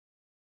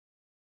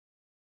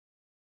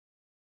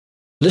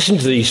Listen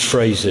to these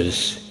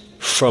phrases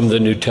from the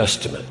New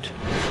Testament.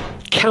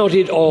 Count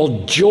it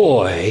all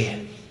joy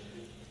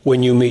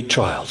when you meet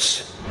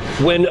trials.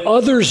 When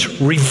others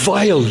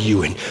revile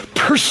you and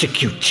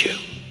persecute you,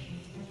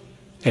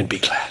 and be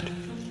glad.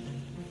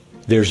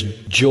 There's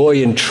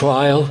joy in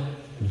trial,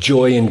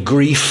 joy in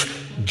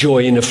grief,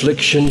 joy in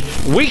affliction.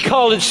 We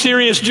call it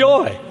serious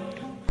joy.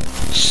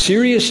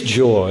 Serious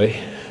joy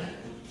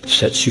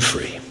sets you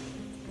free.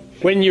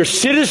 When your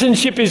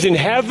citizenship is in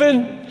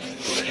heaven,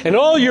 and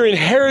all your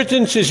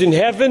inheritance is in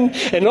heaven,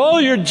 and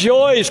all your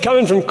joy is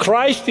coming from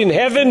Christ in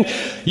heaven,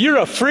 you're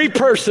a free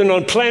person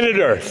on planet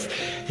Earth.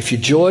 If your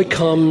joy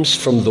comes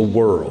from the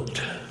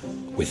world,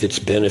 with its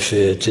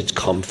benefits, its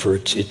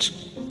comforts, its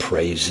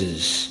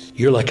praises,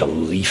 you're like a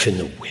leaf in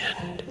the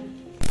wind.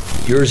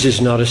 Yours is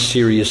not a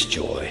serious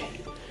joy.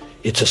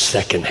 It's a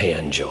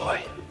second-hand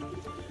joy.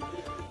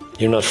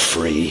 You're not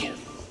free.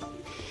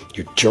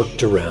 You're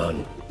jerked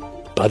around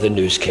by the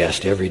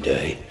newscast every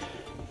day,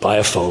 by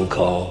a phone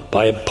call,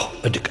 by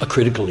a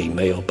critical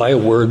email, by a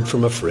word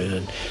from a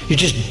friend.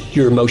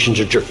 Your emotions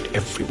are jerked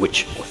every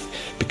which way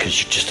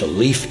because you're just a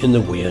leaf in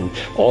the wind.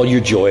 All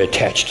your joy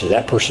attached to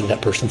that person,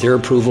 their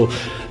approval,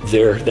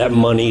 that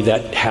money,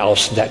 that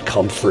house, that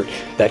comfort,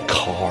 that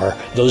car,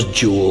 those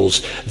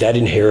jewels, that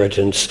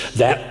inheritance,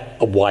 that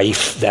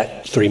wife,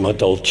 that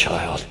 3-month-old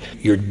child.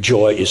 Your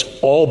joy is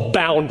all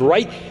bound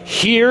right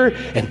here,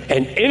 and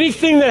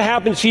anything that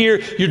happens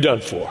here, you're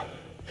done for.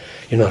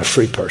 You're not a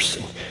free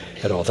person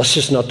at all. That's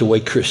just not the way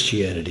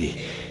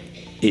Christianity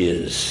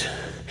is.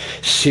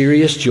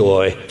 Serious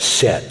joy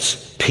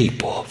sets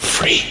people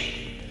free.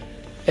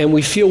 And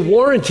we feel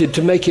warranted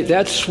to make it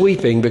that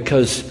sweeping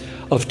because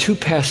of 2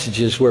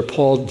 passages where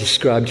Paul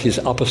described his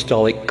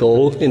apostolic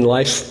goal in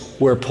life,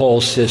 where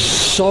Paul says,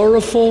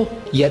 sorrowful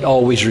yet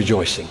always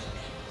rejoicing.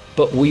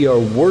 But we are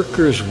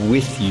workers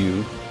with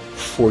you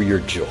for your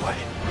joy.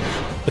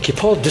 Okay,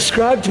 Paul,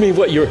 describe to me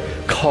what your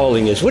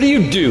calling is. What do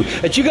you do?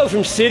 As you go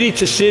from city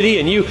to city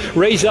and you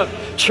raise up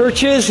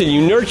churches and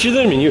you nurture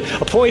them and you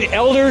appoint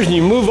elders and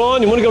you move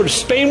on, you want to go to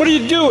Spain, what are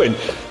you doing?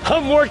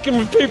 I'm working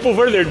with people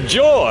for their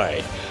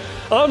joy.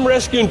 I'm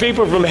rescuing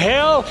people from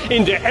hell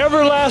into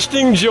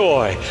everlasting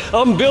joy.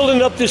 I'm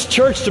building up this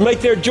church to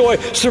make their joy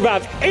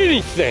survive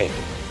anything.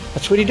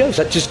 That's what he does.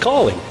 That's his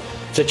calling.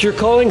 Is that your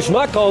calling? It's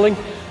my calling.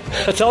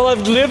 That's all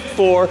I've lived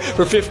for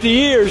 50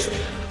 years.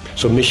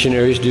 So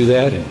missionaries do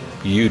that, and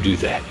you do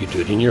that. You do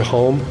it in your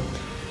home,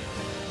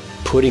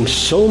 putting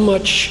so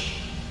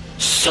much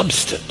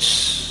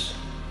substance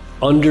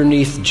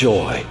underneath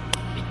joy